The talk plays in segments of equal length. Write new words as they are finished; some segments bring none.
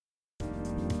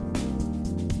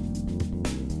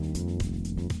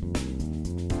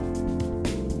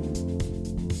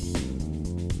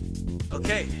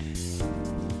Okay.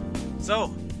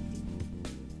 So,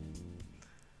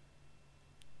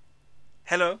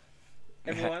 hello,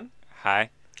 everyone. Hi.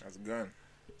 How's it going?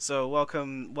 So,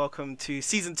 welcome to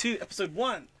season 2, episode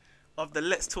 1 of the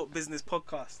Let's Talk Business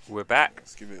podcast. We're back.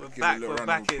 Let's give it, We're give back. it a little We're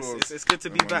round back. of applause. It's good to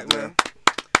be Everyone's back, there. man.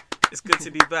 It's good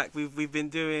to be back. We've been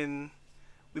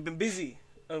busy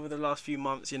over the last few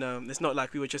months. You know, it's not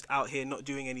like we were just out here not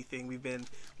doing anything. We've been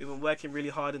working really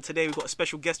hard, and today we've got a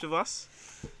special guest with us.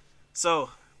 So,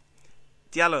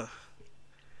 Diallo,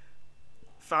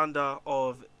 founder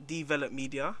of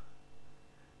Deevelopmedia.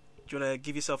 Do you want to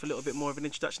give yourself a little bit more of an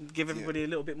introduction? Give everybody a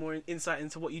little bit more insight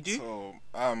into what you do? So,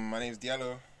 my name's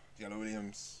Diallo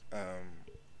Williams. I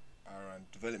run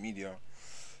Deevelopmedia,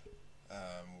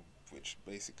 which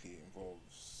basically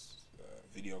involves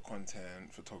video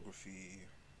content, photography,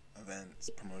 events,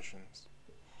 promotions,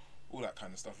 all that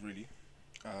kind of stuff, really.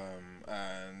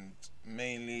 And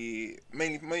main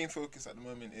focus at the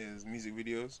moment is music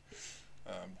videos,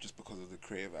 just because of the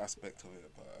creative aspect of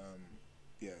it. But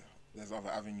yeah, there's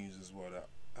other avenues as well that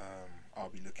I'll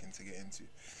be looking to get into.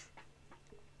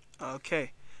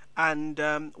 Okay. And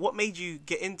what made you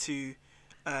get into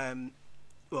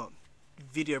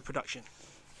video production?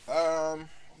 Let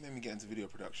me get into video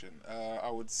production.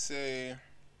 I would say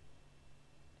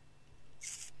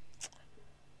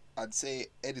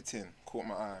editing caught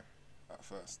my eye at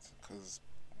first, because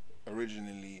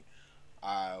originally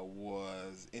I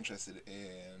was interested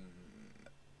in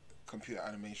computer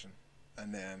animation,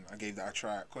 and then I gave that a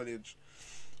try at college,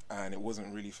 and it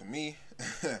wasn't really for me.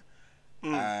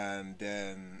 And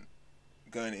then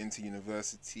going into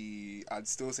university, I'd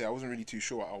still say I wasn't really too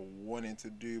sure what I wanted to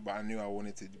do, but I knew I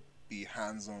wanted to be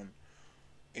hands-on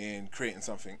in creating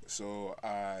something. So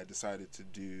I decided to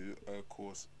do a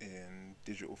course in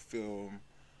digital film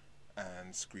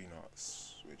and screen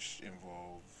arts, which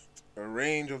involved a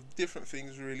range of different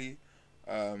things, really.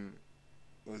 It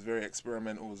was very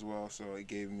experimental as well, so it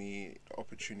gave me the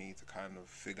opportunity to kind of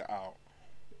figure out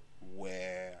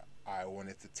where I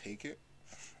wanted to take it.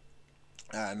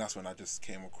 And that's when I just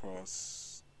came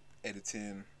across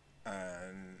editing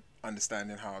and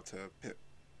understanding how to put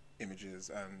images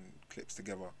and clips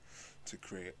together to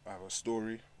create either a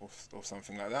story or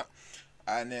something like that.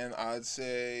 And then I'd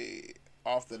say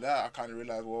after that, I kind of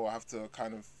realized, well, I have to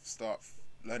kind of start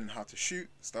learning how to shoot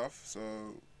stuff. So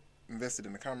invested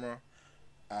in the camera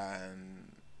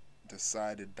and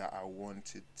decided that I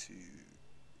wanted to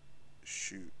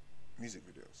shoot music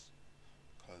videos,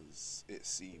 because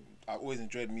I've always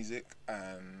enjoyed music,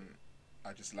 and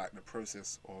I just like the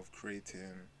process of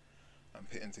creating and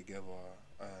putting together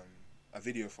a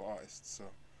video for artists. So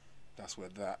that's where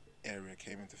that area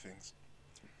came into things.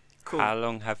 Cool. How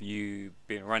long have you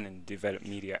been running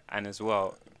Deevelopmedia? And as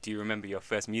well, do you remember your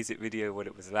first music video, what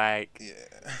it was like?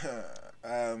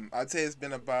 Yeah. I'd say it's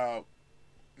been about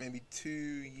maybe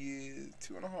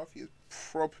 2.5 years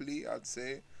properly, I'd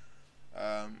say.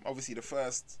 Obviously the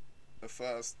first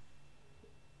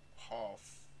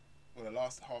half, or the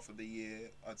last half of the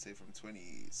year, I'd say from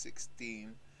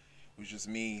 2016, was just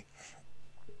me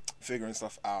figuring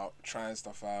stuff out, trying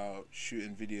stuff out,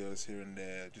 shooting videos here and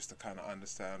there, just to kind of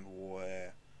understand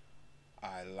where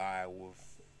I lie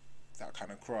with that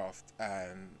kind of craft,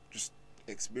 and just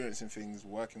experiencing things,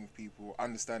 working with people,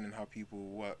 understanding how people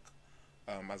work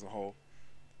as a whole.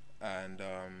 And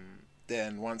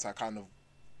then once I kind of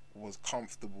was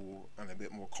comfortable and a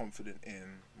bit more confident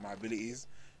in my abilities,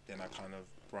 then I kind of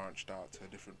branched out to a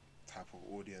different type of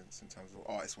audience in terms of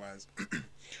artist-wise.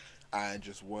 And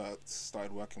just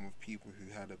started working with people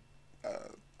who had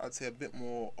I'd say a bit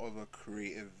more of a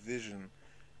creative vision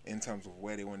in terms of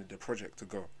where they wanted the project to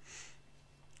go.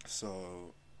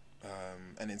 So,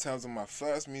 and in terms of my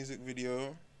first music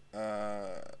video,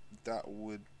 that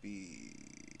would be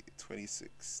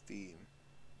 2016,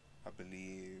 I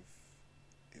believe.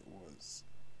 It was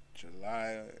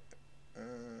July,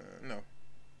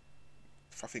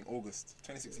 I think August,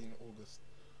 2016 August.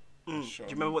 Do you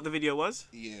remember what the video was?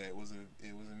 Yeah, it was a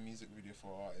music video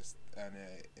for artists, and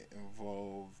it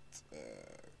involved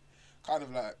kind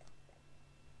of like,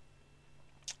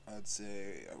 I'd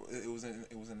say it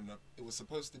was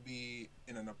supposed to be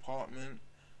in an apartment,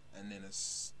 and then a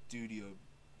studio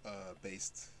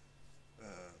based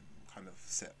kind of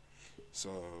set.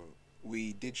 So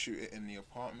we did shoot it in the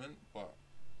apartment, but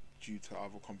due to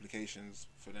other complications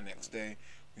for the next day,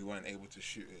 we weren't able to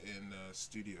shoot it in the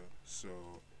studio.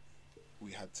 So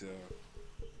we had to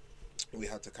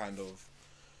kind of,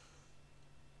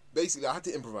 basically I had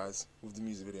to improvise with the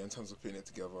music video in terms of putting it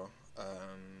together.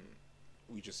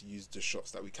 We just used the shots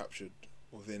that we captured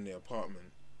within the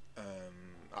apartment.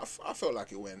 I felt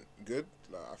like it went good.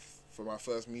 Like, I for my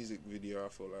first music video, I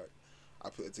feel like I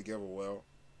put it together well.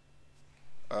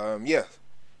 Yeah.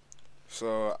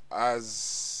 So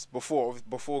as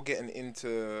before getting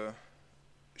into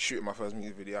shooting my first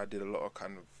music video, I did a lot of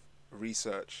kind of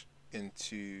research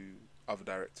into other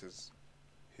directors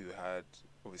who had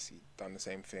obviously done the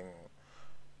same thing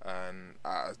and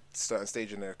at a certain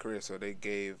stage in their career, so they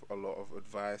gave a lot of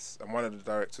advice. And one of the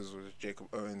directors was Jacob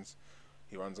Owens.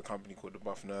 He runs a company called The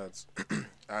Buff Nerds,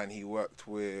 and he worked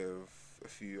with a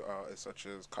few artists such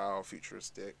as Kyle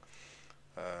Futuristic,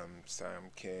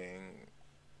 Sam King.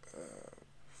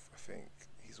 I think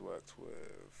he's worked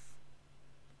with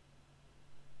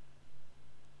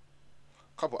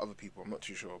a couple other people. I'm not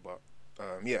too sure, but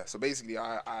yeah. So basically,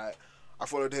 I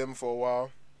followed him for a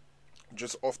while,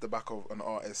 just off the back of an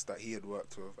artist that he had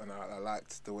worked with, and I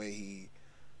liked the way he.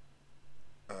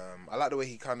 I like the way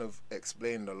he kind of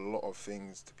explained a lot of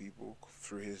things to people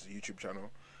through his YouTube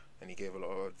channel, and he gave a lot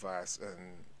of advice,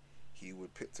 and he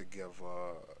would put together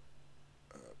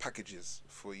packages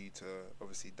for you to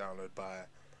obviously download, buy,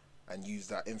 and use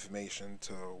that information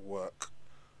to work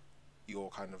your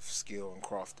kind of skill and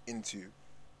craft into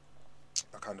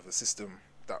a kind of a system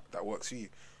that works for you.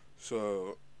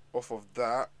 So off of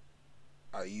that,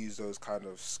 I use those kind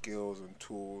of skills and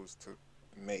tools to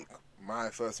make my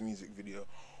first music video,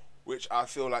 which I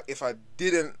feel like if I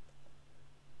didn't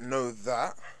know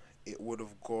that, it would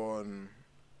have gone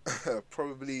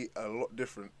probably a lot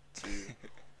different to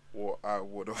what I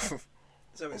would have.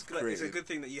 So it's a good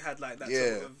thing that you had like that.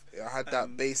 Yeah, sort of, I had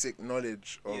that basic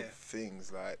knowledge of yeah.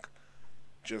 things, like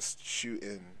just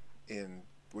shooting in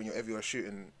whenever you're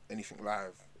shooting anything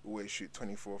live, always shoot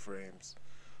 24 frames.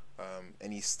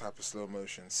 Any type of slow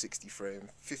motion, 60 frames,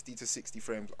 50 to 60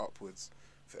 frames upwards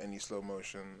for any slow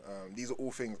motion. These are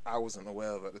all things I wasn't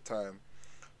aware of at the time,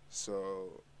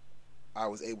 so I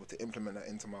was able to implement that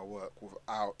into my work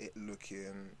without it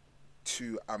looking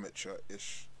too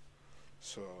amateur-ish.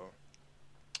 So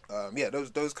yeah,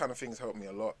 those kind of things helped me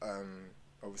a lot, and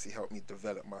obviously helped me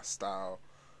develop my style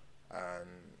and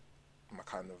my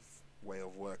kind of way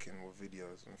of working with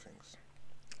videos and things.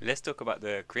 Let's talk about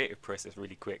the creative process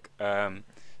really quick.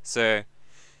 So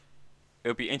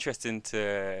it'll be interesting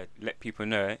to let people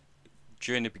know,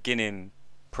 during the beginning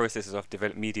processes of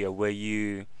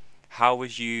Deevelopmedia, how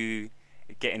was you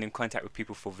getting in contact with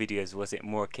people for videos? Was it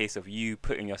more a case of you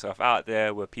putting yourself out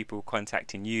there? Were people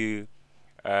contacting you?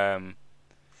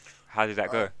 How did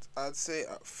that go? I'd say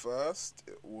at first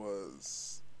it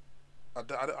was...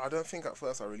 I don't think at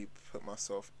first I really put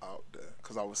myself out there,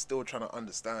 because I was still trying to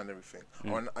understand everything.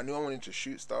 I knew I wanted to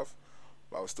shoot stuff,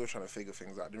 but I was still trying to figure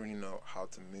things out. I didn't really know how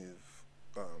to move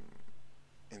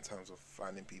in terms of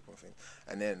finding people and things.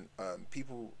 And then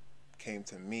people came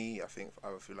to me, I think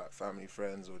either through like family,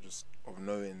 friends, or just of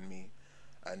knowing me.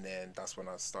 And then that's when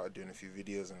I started doing a few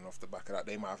videos, and off the back of that,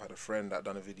 they might have had a friend that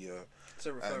done a video.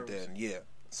 So referrals. And then, yeah,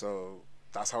 so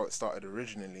that's how it started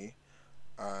originally.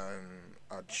 And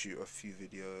I'd shoot a few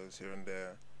videos here and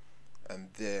there, and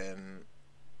then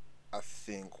I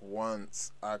think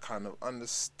once I kind of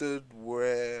understood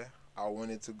where I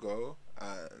wanted to go,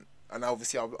 and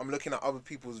obviously I'm looking at other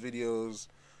people's videos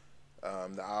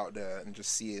that are out there and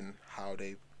just seeing how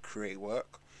they create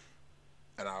work,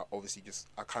 and I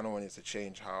kind of wanted to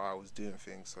change how I was doing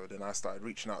things. So then I started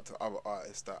reaching out to other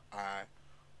artists that I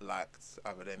liked,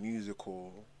 either their music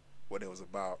or what it was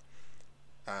about.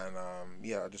 And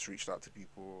yeah, I just reached out to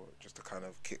people just to kind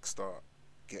of kickstart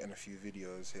getting a few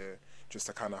videos here, just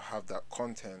to kind of have that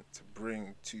content to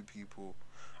bring to people,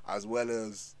 as well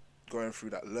as going through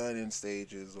that learning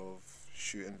stages of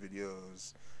shooting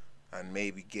videos and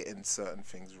maybe getting certain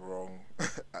things wrong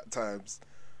at times,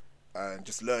 and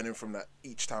just learning from that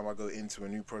each time I go into a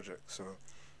new project. So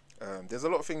there's a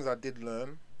lot of things I did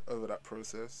learn over that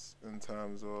process in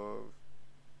terms of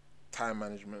time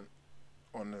management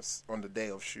on the day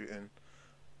of shooting,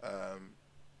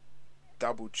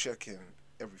 double checking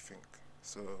everything.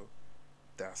 So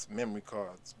that's memory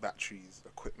cards, batteries,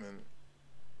 equipment,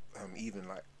 even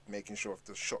like making sure if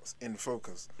the shot's in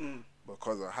focus,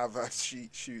 because I have had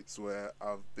shoots where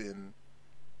I've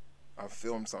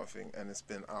filmed something and it's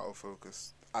been out of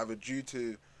focus, either due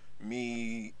to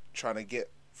me trying to get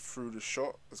through the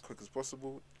shot as quick as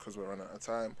possible because we're running out of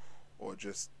time, or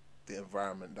just the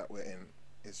environment that we're in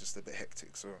is just a bit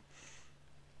hectic. So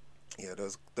yeah,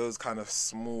 those kind of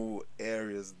small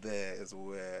areas there is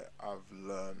where I've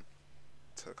learned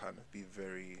to kind of be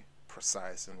very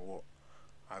precise in what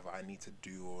either I need to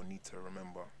do or need to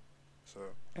remember. So,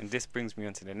 and this brings me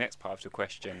on to the next part of the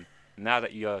question. Now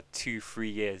that you're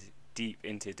 2-3 years deep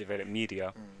into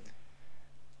Deevelopmedia,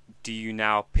 do you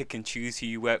now pick and choose who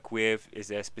you work with? Is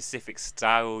there a specific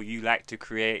style you like to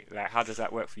create? Like, how does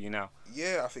that work for you now?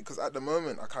 Yeah, I think because at the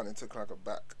moment I kind of took like a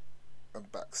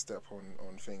back step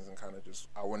on things, and kind of just,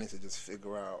 I wanted to just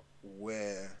figure out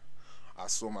where I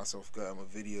saw myself going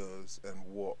with videos and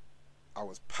what I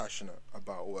was passionate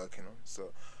about working on.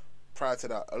 So prior to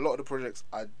that, a lot of the projects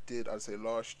I did, I'd say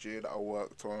last year, that I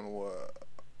worked on were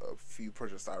a few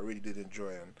projects that I really did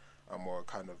enjoy and were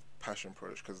kind of passion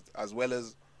projects. Because as well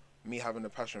as me having a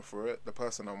passion for it, the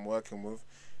person I'm working with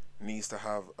needs to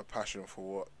have a passion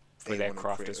for what For they their want to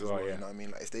craft create as well, yeah. You know what I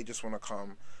mean? Like, if they just want to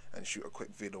come and shoot a quick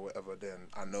vid or whatever, then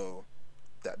I know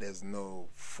that there's no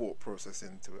thought process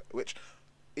into it, which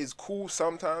is cool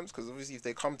sometimes, because obviously if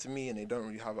they come to me and they don't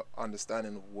really have an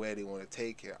understanding of where they want to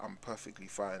take it, I'm perfectly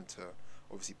fine to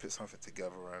obviously put something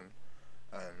together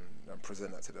and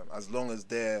present that to them, as long as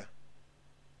they're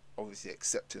obviously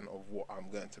accepting of what I'm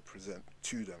going to present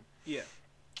to them. Yeah.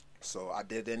 So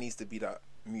there needs to be that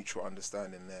mutual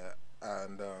understanding there,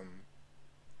 and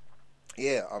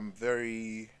yeah, I'm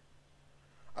very.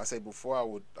 I say before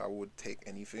I would take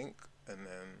anything, and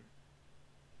then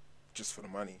just for the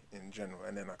money in general,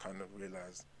 and then I kind of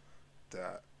realized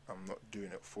that I'm not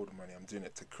doing it for the money. I'm doing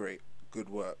it to create good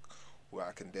work where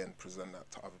I can then present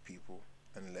that to other people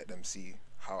and let them see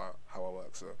how I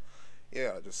work. So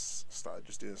yeah, I just started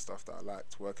just doing stuff that I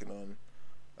liked working on,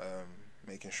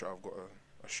 making sure I've got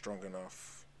a strong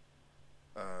enough,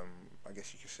 I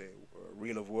guess you could say,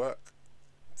 reel of work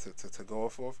to go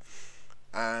off of,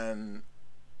 and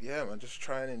yeah, man, just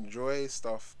try and enjoy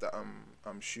stuff that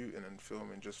I'm shooting and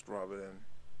filming, just rather than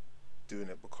doing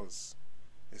it because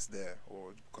it's there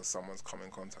or because someone's come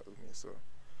in contact with me. So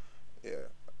yeah,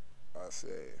 I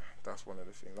say that's one of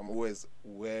the things. I'm always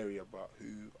wary about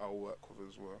who I work with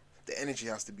as well. The energy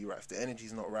has to be right. If the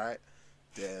energy's not right,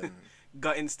 then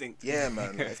Gut instinct. yeah,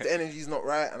 man. If the energy's not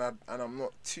right and I'm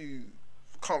not too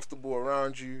comfortable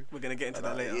around you, We're gonna get into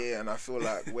that later. Yeah, and I feel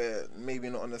like we're maybe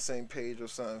not on the same page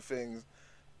of certain things,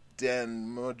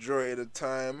 then majority of the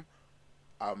time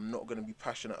I'm not going to be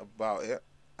passionate about it,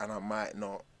 and I might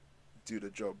not do the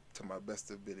job to my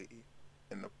best ability.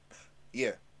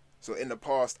 So in the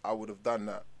past I would have done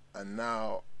that, and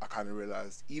now I kind of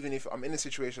realized, even if I'm in a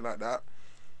situation like that,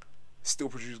 still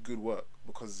produce good work,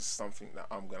 because it's something that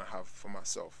I'm going to have for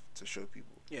myself to show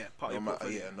people. Yeah, part of your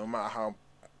portfolio. No matter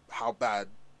how bad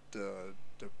the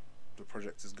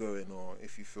project is going, or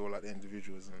if you feel like the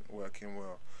individual isn't working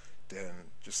well, then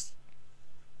just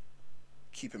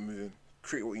keep it moving,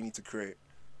 create what you need to create,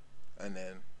 and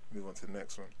then move on to the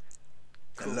next one.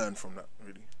 Cool. And learn from that,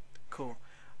 really. Cool.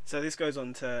 So this goes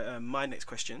on to my next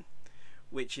question,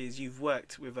 which is, you've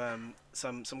worked with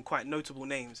some quite notable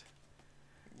names.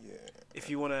 Yeah. If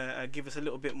you want to give us a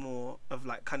little bit more of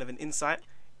like kind of an insight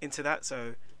into that,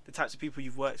 so the types of people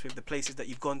you've worked with, the places that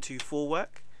you've gone to for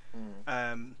work.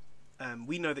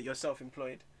 We know that you're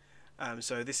self-employed,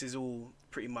 so this is all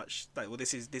pretty much like, well,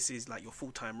 this is like your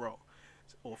full-time role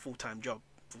or full-time job,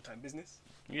 full-time business.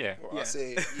 Yeah. Well, I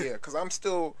say yeah, because I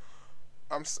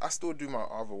still do my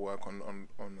other work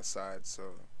on the side. So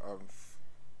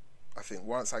I think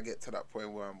once I get to that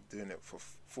point where I'm doing it for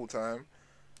full-time,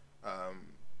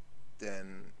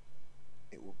 then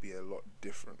it will be a lot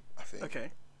different. I think.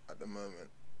 Okay. At the moment,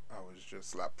 I was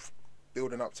just like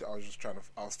building up to.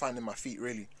 I was finding my feet,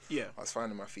 really. Yeah. I was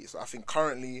finding my feet. So I think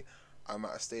currently I'm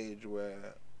at a stage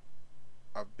where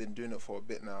I've been doing it for a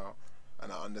bit now,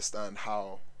 and I understand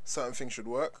how certain things should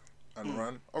work and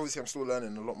run. Obviously, I'm still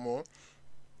learning a lot more,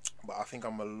 but I think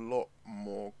I'm a lot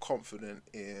more confident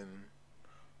in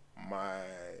my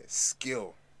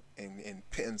skill in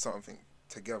putting something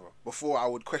together. Before, I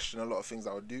would question a lot of things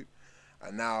I would do,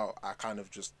 and now I kind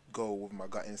of just go with my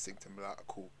gut instinct and be like,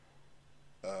 cool.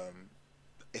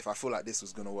 If I feel like this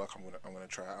was gonna work, I'm gonna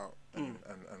try it out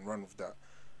and run with that.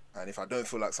 And if I don't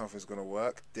feel like something's gonna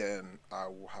work, then I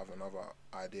will have another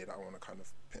idea that I want to kind of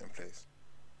put in place.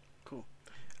 Cool.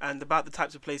 And about the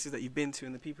types of places that you've been to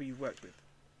and the people you've worked with.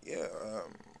 Yeah,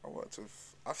 I worked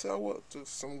with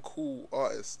some cool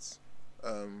artists.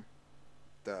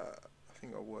 That I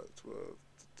think I worked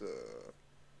with.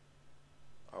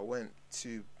 I went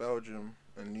to Belgium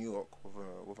and New York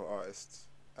with an artist,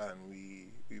 and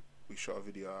we shot a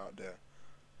video out there.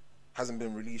 Hasn't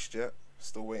been released yet.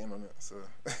 Still waiting on it. So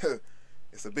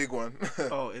it's a big one.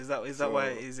 Oh, is that why?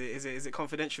 Is it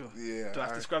confidential? Yeah. Do I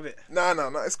have to scrub it? No.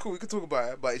 It's cool. We can talk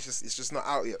about it, but it's just not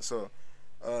out yet. So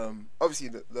obviously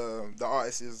the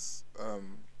artist is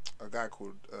a guy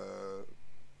called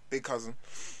Big Cousin,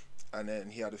 and then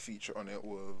he had a feature on it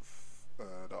with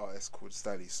the artist called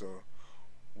Stally. So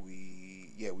we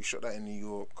shot that in New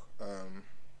York.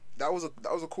 that was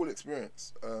a cool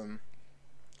experience,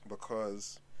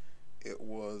 because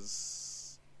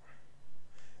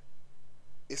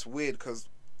it's weird because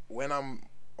when I'm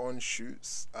on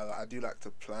shoots, I do like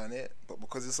to plan it, but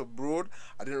because it's abroad,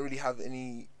 I didn't really have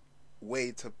any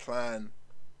way to plan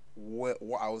what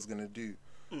I was gonna do.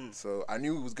 So I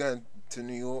knew it was going to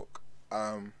New York.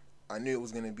 I knew it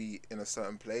was gonna be in a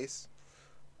certain place.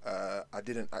 I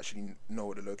didn't actually know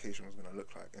what the location was gonna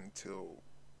look like until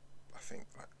I think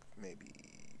like maybe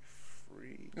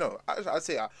I'd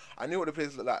say I knew what the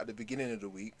place looked like at the beginning of the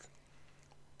week,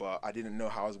 but I didn't know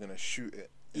how I was gonna shoot it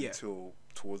until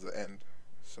towards the end.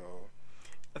 So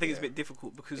I think it's a bit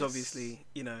difficult because obviously,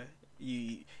 you know,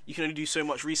 you can only do so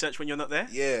much research when you're not there.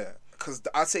 Yeah, because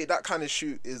I'd say that kind of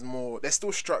shoot is more, there's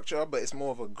still structure, but it's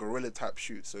more of a guerrilla type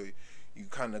shoot. So you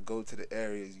kind of go to the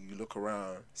areas, you look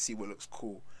around, see what looks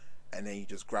cool, and then you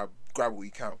just grab what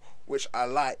you can, which I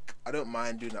like. I don't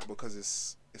mind doing that because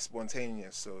it's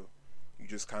spontaneous. So you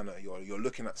just kind of, you're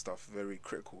looking at stuff very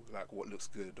critical, like what looks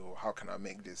good or how can I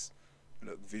make this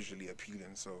look visually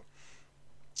appealing. So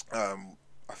I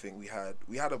think we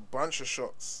had a bunch of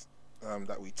shots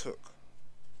that we took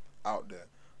out there.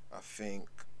 I think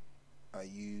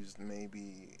we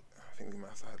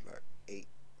must have had like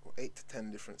 8 to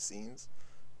 10 different scenes,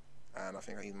 and I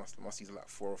think I must use like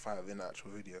 4 or 5 in the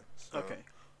actual video. So okay.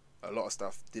 A lot of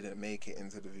stuff didn't make it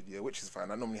into the video, which is fine.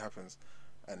 That normally happens,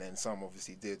 and then some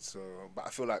obviously did. So, but I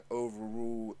feel like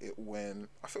overall it went.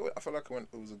 I feel like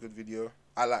it was a good video.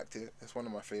 I liked it. It's one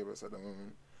of my favorites at the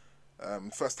moment.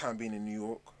 First time being in New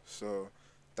York, so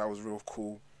that was real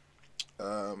cool.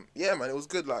 Yeah, man, it was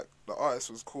good. Like the artist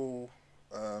was cool.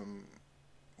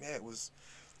 Yeah,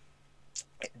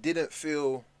 it didn't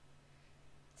feel.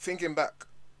 Thinking back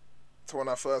to when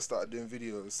I first started doing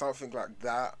videos, something like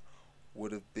that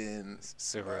would have been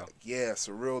surreal.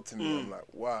 Surreal to me. I'm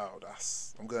like, wow,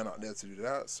 I'm going out there to do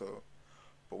that. So,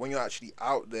 but when you're actually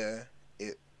out there,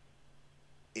 it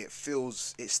still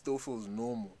feels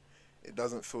normal. It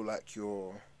doesn't feel like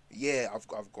I've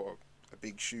got a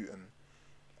big shoot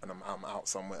and I'm out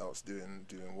somewhere else doing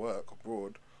work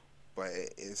abroad, but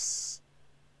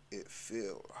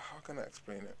how can I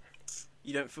explain it?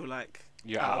 You don't feel like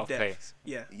you're out of place.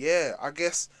 Yeah, I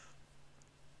guess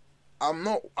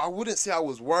I wouldn't say I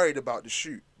was worried about the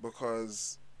shoot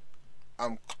because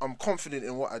I'm confident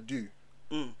in what I do.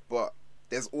 But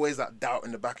there's always that doubt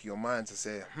in the back of your mind to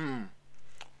say,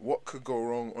 what could go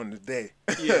wrong on the day?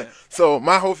 Yeah. So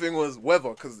my whole thing was weather,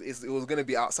 because it was going to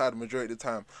be outside the majority of the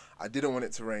time. I didn't want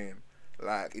it to rain.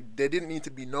 Like, there didn't need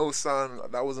to be no sun.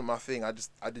 That wasn't my thing. I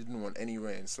didn't want any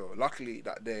rain. So luckily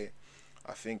that day,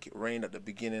 I think it rained at the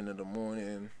beginning of the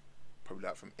morning, probably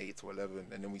like from 8 to 11,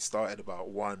 and then we started about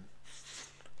 1,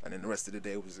 and then the rest of the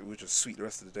day it was just sweet the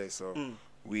rest of the day. So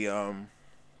we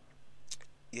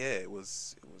it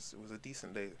was a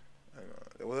decent day. And,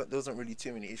 there wasn't really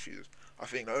too many issues. I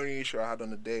think the only issue I had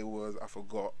on the day was I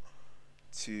forgot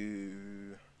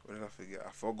to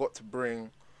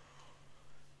bring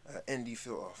an ND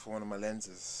filter for one of my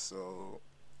lenses. So,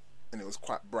 and it was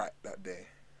quite bright that day.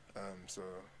 So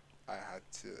I had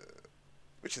to,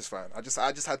 which is fine. I just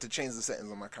had to change the settings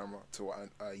on my camera to what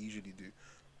I usually do.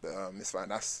 But it's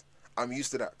fine. I'm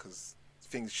used to that because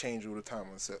things change all the time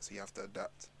on set, so you have to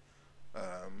adapt.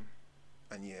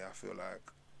 And yeah, I feel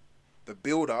like the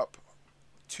build up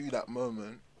to that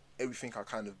moment, everything I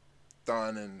kind of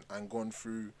done and gone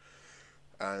through,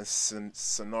 and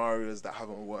scenarios that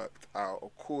haven't worked out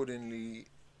accordingly,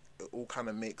 it all kind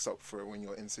of makes up for it when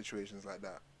you're in situations like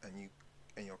that, and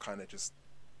you're kind of just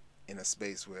in a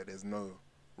space where there's no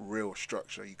real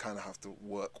structure. You kind of have to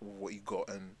work with what you got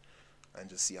and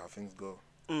just see how things go.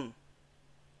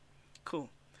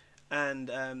 Cool. And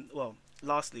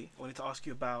lastly, I wanted to ask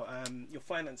you about your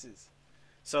finances.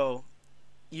 So,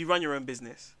 you run your own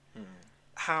business.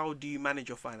 How do you manage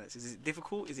your finances? Is it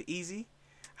difficult? Is it easy?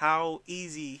 How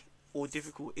easy or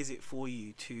difficult is it for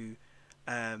you to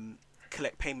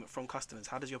collect payment from customers?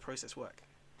 How does your process work?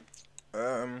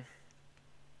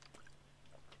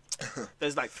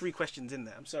 There's like 3 questions in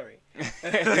there. I'm sorry.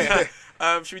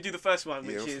 Should we do the first one,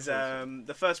 which is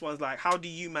the first one's like, how do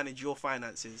you manage your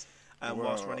finances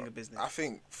whilst running a business? I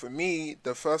think for me,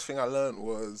 the first thing I learned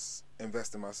was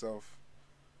invest in myself.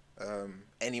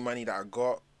 Any money that I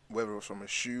got, whether it was from a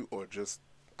shoot or just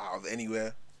out of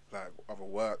anywhere, like other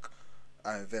work,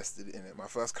 I invested in it. My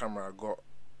first camera I got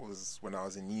was when I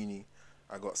was in uni.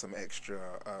 I got some extra,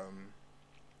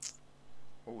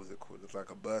 what was it called? It was like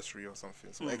a bursary or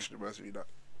something. Some extra bursary that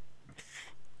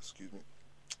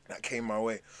came my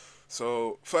way.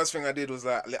 So first thing I did was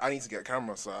like, I need to get a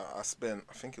camera. So I spent,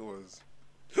 I think it was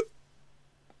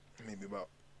maybe about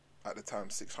at the time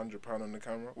 £600 on the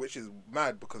camera, which is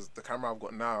mad because the camera I've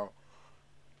got now,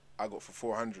 I got for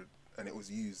 400 and it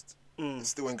was used. It's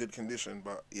still in good condition,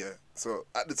 but yeah. So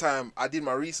at the time, I did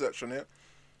my research on it,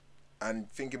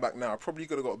 and thinking back now, I probably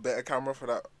could have got a better camera for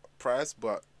that price,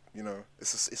 but you know,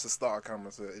 it's a starter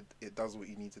camera, so it does what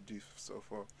you need to do so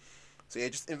far. So yeah,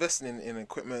 just investing in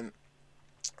equipment,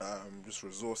 just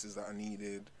resources that I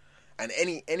needed, and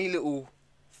any little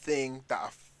thing that I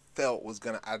felt was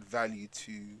gonna add value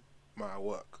to my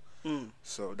work.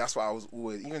 So that's why I was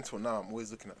always, even till now, I'm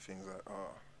always looking at things like,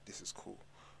 oh, this is cool.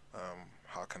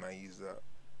 How can I use that?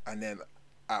 And then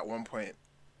at one point,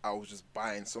 I was just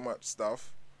buying so much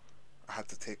stuff. I had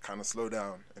to kind of slow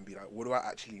down and be like, what do I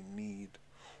actually need?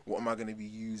 What am I going to be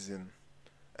using?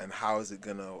 And how is it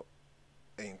going to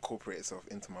incorporate itself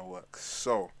into my work?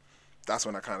 So that's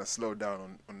when I kind of slowed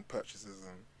down on purchases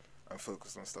and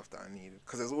focused on stuff that I needed.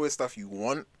 Because there's always stuff you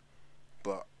want,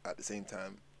 but at the same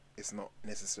time, it's not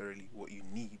necessarily what you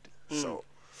need. So,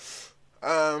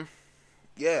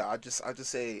 yeah, I just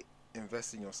say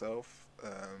invest in yourself.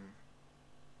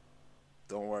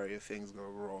 Don't worry if things go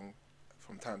wrong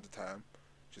from time to time.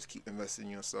 Just keep investing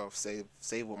in yourself.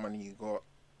 Save what money you got,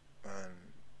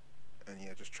 and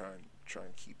yeah, just try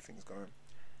and keep things going.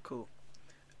 Cool.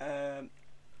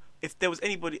 If there was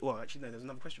anybody, well, actually no, there's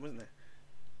another question, wasn't there?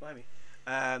 Behind me.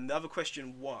 The other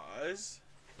question was,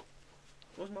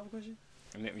 what was my other question?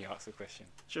 Let me ask the question.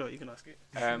 Sure, you can ask it.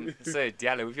 So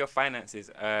Diallo, with your finances,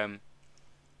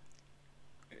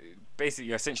 basically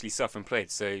you're essentially self-employed,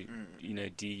 so you know,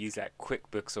 do you use like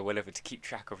QuickBooks or whatever to keep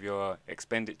track of your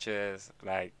expenditures?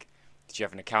 Like, did you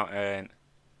have an accountant?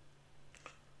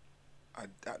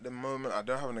 At the moment, I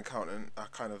don't have an accountant. I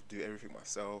kind of do everything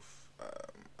myself.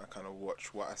 I kind of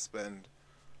watch what I spend.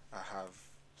 I have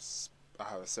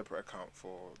a separate account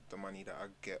for the money that I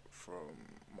get from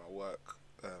my work,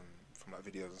 from like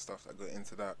videos and stuff that go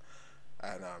into that,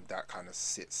 and that kind of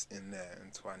sits in there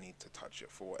until I need to touch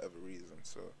it for whatever reason.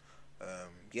 So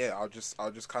yeah, I'll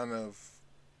just kind of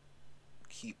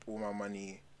keep all my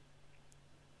money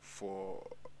for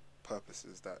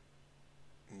purposes that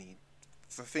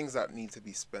for things that need to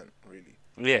be spent, really.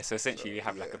 Yeah, so essentially you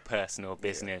have like a personal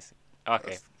business. Yeah.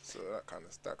 Okay. So that kind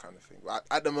of thing. But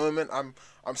at the moment, I'm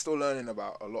still learning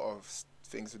about a lot of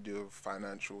things to do with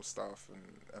financial stuff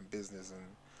and business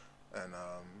and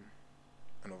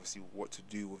obviously what to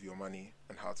do with your money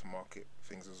and how to market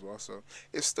things as well. So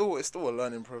it's still a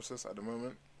learning process at the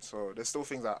moment. So there's still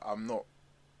things that I'm not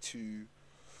too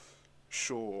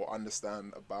sure or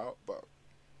understand about, but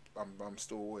I'm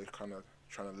still always kind of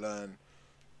trying to learn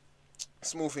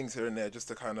small things here and there just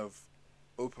to kind of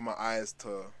open my eyes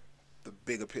to the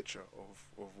bigger picture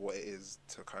of what it is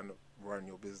to kind of run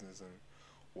your business and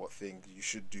what things you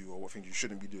should do or what things you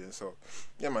shouldn't be doing. So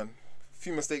yeah, man, a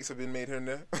few mistakes have been made here and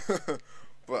there.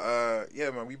 But yeah,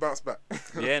 man, we bounced back.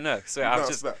 Yeah, no. So I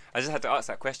just had to ask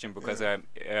that question because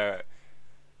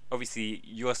obviously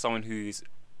you're someone who's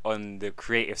on the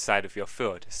creative side of your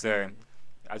field. So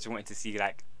I just wanted to see,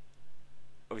 like,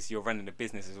 obviously you're running a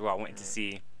business as well. I wanted to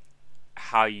see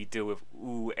how you deal with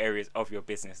all areas of your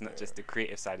business, not just the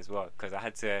creative side as well. Because I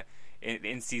had to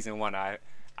in season 1,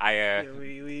 I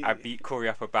beat Cory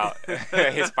up about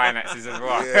his finances as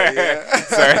well.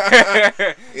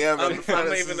 So yeah, man, I'm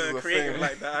not even a creative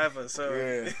like that either. So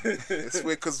it's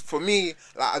weird because for me,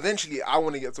 like, eventually I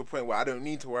want to get to a point where I don't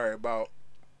need to worry about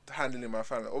handling my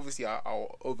family. Obviously,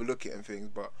 I'll overlook it and things,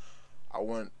 but I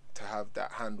want to have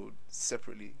that handled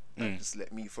separately and just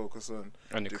let me focus on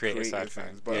the creative side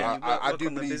things. But I do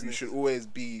believe you should always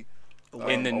be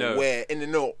in the know, aware, in the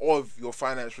know of your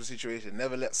financial situation.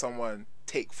 Never let someone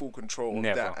take full control of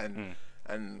that.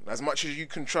 And as much as you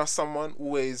can trust someone,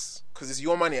 always, because it's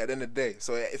your money at the end of the day.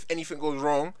 So if anything goes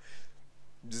wrong,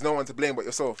 there's no one to blame but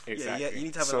yourself. Exactly. Yeah, you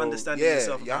need to have an understanding of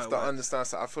yourself. You have to understand.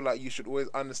 So I feel like you should always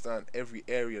understand every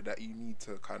area that you need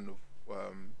to kind of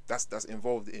that's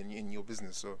involved in your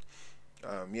business. So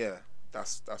yeah,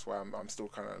 that's why I'm still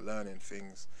kind of learning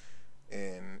things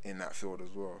in that field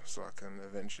as well, so I can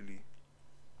eventually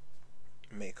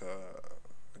make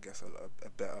a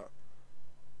better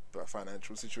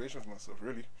financial situation for myself,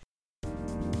 really.